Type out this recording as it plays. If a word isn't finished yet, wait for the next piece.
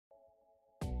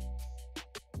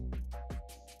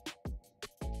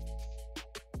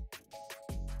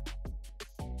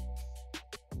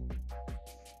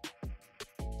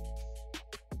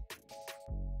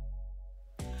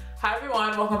Hi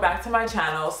everyone, welcome back to my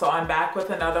channel. So I'm back with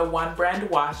another one brand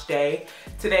wash day.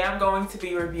 Today I'm going to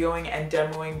be reviewing and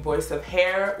demoing Voice of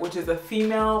Hair, which is a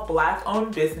female black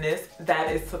owned business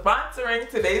that is sponsoring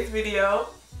today's video.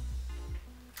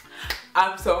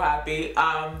 I'm so happy.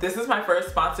 This is my first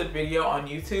sponsored video on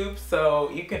YouTube, so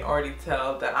you can already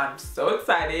tell that I'm so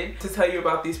excited to tell you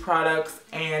about these products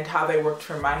and how they worked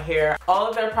for my hair. All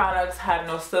of their products have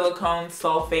no silicones,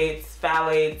 sulfates,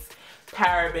 phthalates,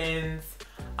 parabens,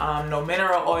 no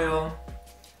mineral oil.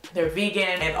 They're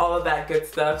vegan and all of that good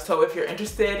stuff. So if you're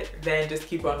interested, then just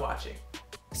keep on watching.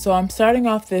 So I'm starting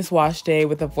off this wash day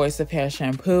with a Voice of Hair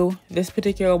shampoo. This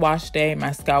particular wash day,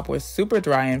 my scalp was super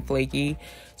dry and flaky,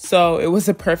 so it was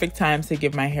a perfect time to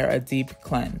give my hair a deep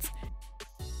cleanse,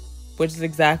 which is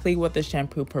exactly what the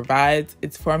shampoo provides.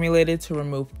 It's formulated to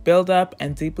remove buildup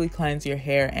and deeply cleanse your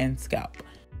hair and scalp.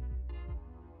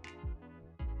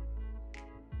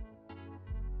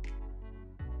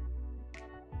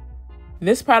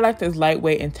 This product is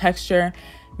lightweight in texture,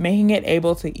 making it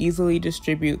able to easily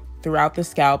distribute throughout the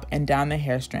scalp and down the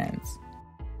hair strands.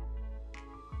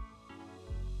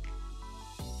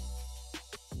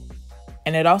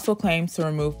 And it also claims to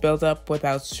remove buildup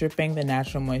without stripping the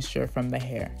natural moisture from the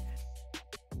hair.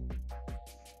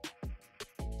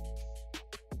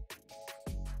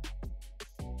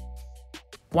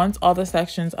 Once all the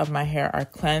sections of my hair are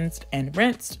cleansed and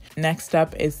rinsed, next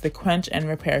up is the Quench and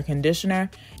Repair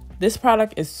Conditioner. This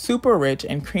product is super rich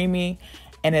and creamy,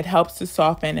 and it helps to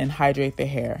soften and hydrate the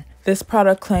hair. This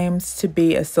product claims to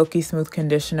be a silky smooth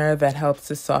conditioner that helps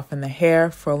to soften the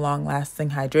hair for long-lasting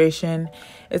hydration.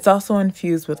 It's also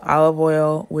infused with olive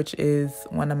oil, which is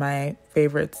one of my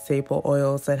favorite staple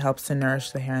oils that helps to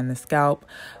nourish the hair and the scalp.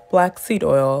 Black seed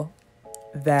oil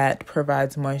that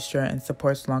provides moisture and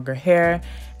supports longer hair.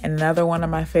 And another one of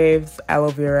my faves, aloe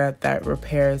vera, that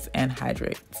repairs and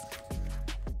hydrates.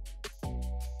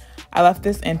 I left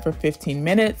this in for 15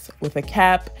 minutes with a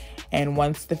cap, and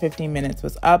once the 15 minutes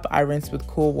was up, I rinsed with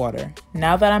cool water.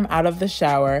 Now that I'm out of the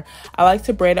shower, I like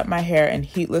to braid up my hair and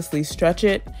heatlessly stretch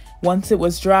it. Once it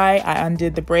was dry, I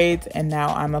undid the braids, and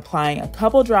now I'm applying a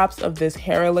couple drops of this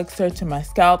Hair Elixir to my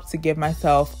scalp to give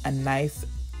myself a nice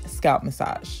scalp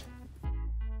massage.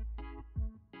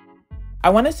 I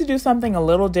wanted to do something a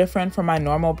little different from my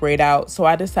normal braid out, so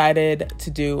I decided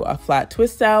to do a flat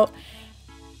twist out.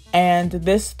 And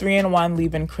this 3-in-1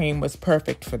 leave-in cream was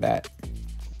perfect for that.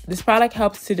 This product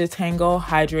helps to detangle,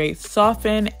 hydrate,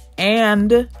 soften,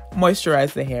 and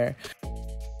moisturize the hair.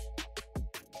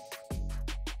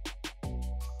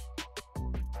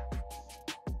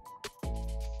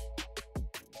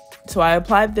 So I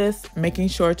applied this, making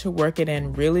sure to work it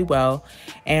in really well,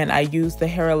 and I used the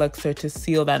Hair Elixir to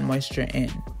seal that moisture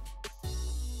in.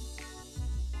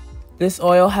 This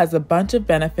oil has a bunch of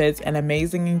benefits and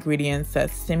amazing ingredients that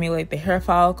stimulate the hair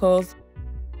follicles,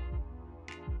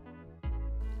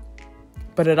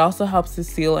 but it also helps to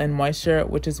seal in moisture,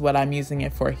 which is what I'm using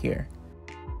it for here.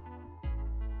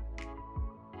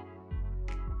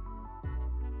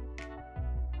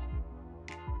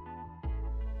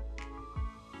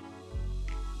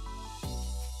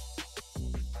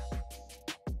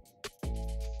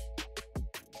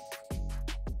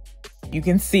 You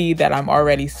can see that I'm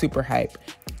already super hyped.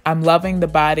 I'm loving the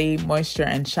body, moisture,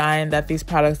 and shine that these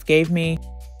products gave me.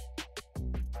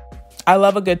 I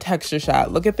love a good texture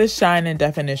shot. Look at this shine and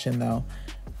definition though.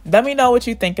 Let me know what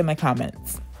you think in the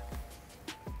comments.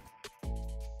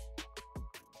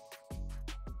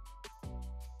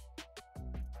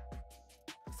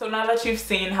 So now that you've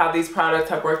seen how these products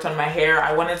have worked on my hair,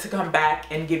 I wanted to come back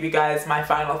and give you guys my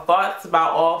final thoughts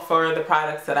about all four of the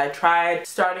products that I tried.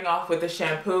 Starting off with the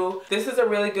shampoo. This is a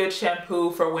really good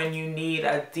shampoo for when you need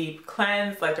a deep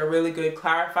cleanse, like a really good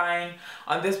clarifying.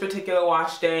 On this particular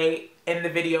wash day, in the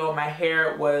video, my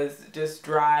hair was just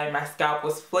dry, my scalp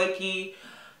was flaky,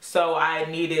 so I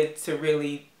needed to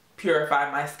really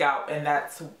purify my scalp, and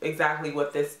that's exactly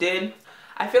what this did.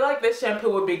 I feel like this shampoo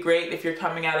would be great if you're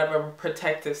coming out of a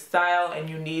protective style and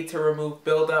you need to remove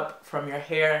buildup from your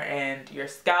hair and your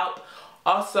scalp.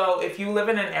 Also, if you live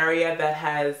in an area that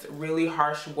has really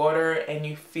harsh water and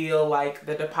you feel like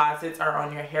the deposits are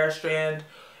on your hair strand,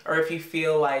 or if you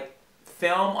feel like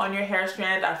film on your hair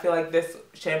strand, I feel like this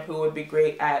shampoo would be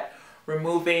great at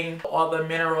removing all the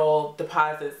mineral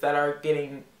deposits that are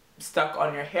getting stuck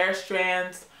on your hair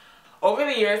strands. Over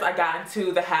the years, I got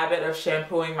into the habit of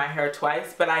shampooing my hair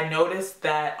twice, but I noticed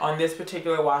that on this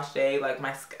particular wash day, like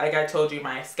I told you,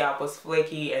 my scalp was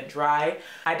flaky and dry.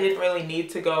 I didn't really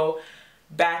need to go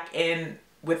back in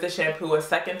with the shampoo a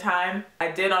second time.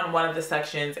 I did on one of the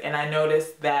sections, and I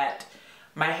noticed that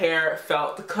my hair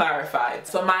felt clarified.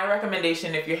 So my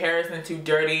recommendation, if your hair isn't too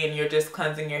dirty and you're just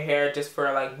cleansing your hair just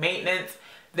for like maintenance,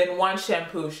 then one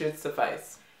shampoo should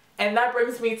suffice. And that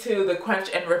brings me to the Quench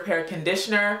and Repair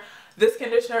Conditioner. This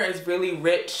conditioner is really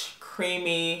rich,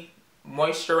 creamy,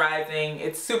 moisturizing.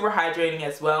 It's super hydrating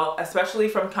as well, especially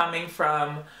from coming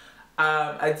from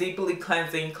a deeply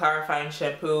cleansing, clarifying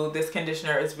shampoo. This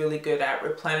conditioner is really good at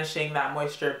replenishing that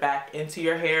moisture back into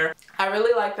your hair. I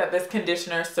really like that this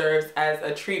conditioner serves as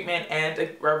a treatment and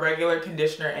a regular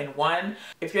conditioner in one.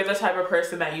 If you're the type of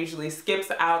person that usually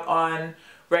skips out on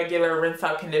regular rinse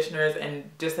out conditioners and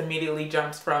just immediately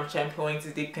jumps from shampooing to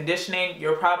deep conditioning,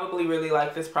 you'll probably really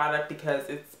like this product because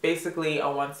it's basically a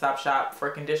one-stop shop for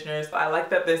conditioners. I like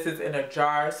that this is in a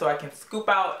jar so I can scoop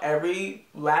out every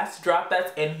last drop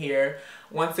that's in here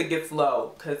once it gets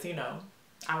low, because you know,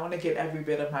 I want to get every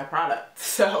bit of my product.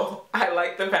 So I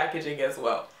like the packaging as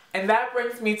well. And that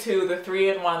brings me to the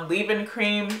 3-in-1 leave-in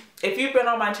cream. If you've been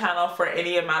on my channel for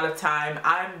any amount of time,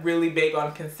 I'm really big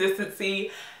on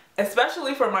consistency,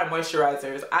 especially for my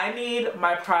moisturizers. I need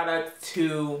my product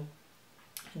to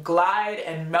glide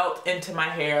and melt into my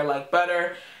hair like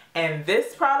butter, and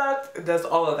this product does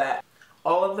all of that.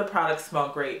 All of the products smell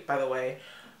great, by the way.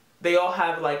 They all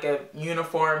have like a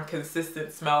uniform,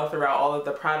 consistent smell throughout all of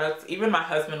the products. Even my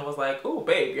husband was like, "Ooh,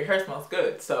 babe, your hair smells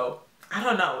good." So I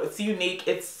don't know, it's unique,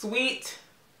 it's sweet.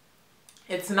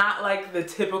 It's not like the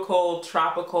typical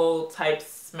tropical type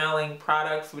smelling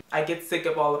products. I get sick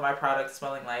of all of my products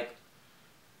smelling like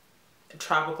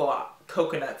tropical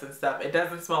coconuts and stuff. It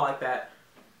doesn't smell like that.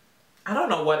 I don't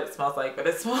know what it smells like, but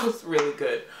it smells really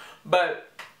good. But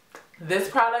this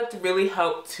product really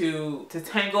helped to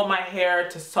detangle my hair,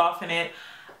 to soften it.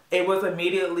 It was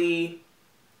immediately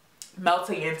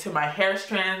melting into my hair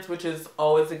strands, which is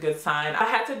always a good sign. I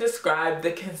had to describe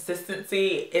the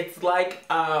consistency. It's like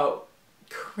a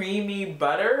creamy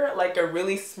butter, like a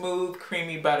really smooth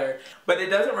creamy butter, but it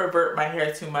doesn't revert my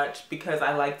hair too much because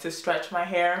I like to stretch my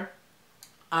hair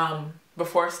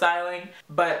before styling.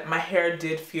 But my hair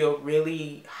did feel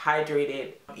really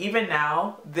hydrated. Even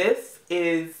now, this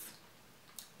is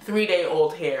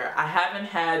 3-day-old hair. I haven't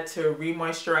had to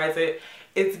re-moisturize it.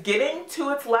 It's getting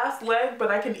to its last leg,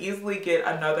 but I can easily get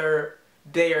another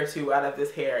day or two out of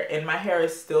this hair, and my hair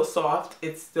is still soft,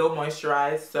 it's still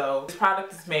moisturized. So this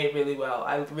product is made really well.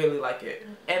 I really like it.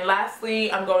 And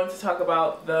lastly, I'm going to talk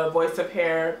about the Voice of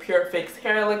Hair Pure Fix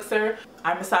Hair Elixir.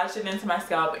 I massaged it into my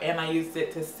scalp and I used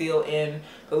it to seal in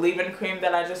the leave-in cream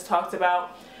that I just talked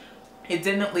about. It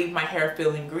didn't leave my hair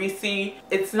feeling greasy.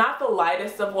 It's not the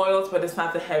lightest of oils, but it's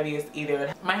not the heaviest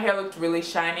either. My hair looked really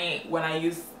shiny when I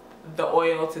used the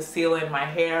oil to seal in my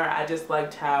hair. I just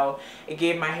liked how it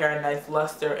gave my hair a nice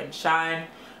luster and shine,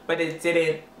 but it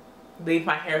didn't leave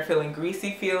my hair feeling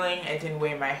greasy feeling. It didn't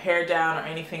weigh my hair down or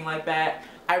anything like that.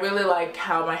 I really like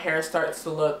how my hair starts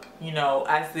to look, you know,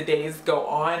 as the days go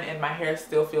on, and my hair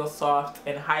still feels soft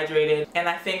and hydrated. And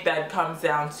I think that comes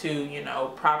down to, you know,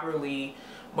 properly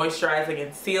moisturizing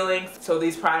and sealing. So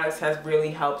these products has really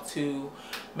helped to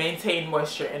maintain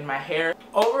moisture in my hair.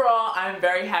 Overall, I'm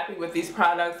very happy with these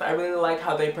products. I really like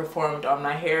how they performed on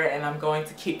my hair, and I'm going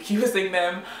to keep using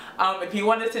them. If you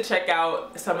wanted to check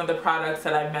out some of the products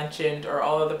that I mentioned, or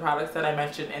all of the products that I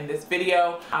mentioned in this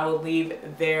video, I will leave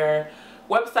their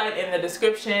website in the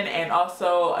description. And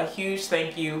also a huge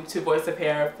thank you to Voice of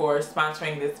Hair for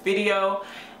sponsoring this video.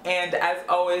 And as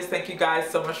always, thank you guys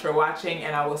so much for watching,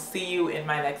 and I will see you in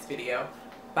my next video.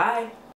 Bye!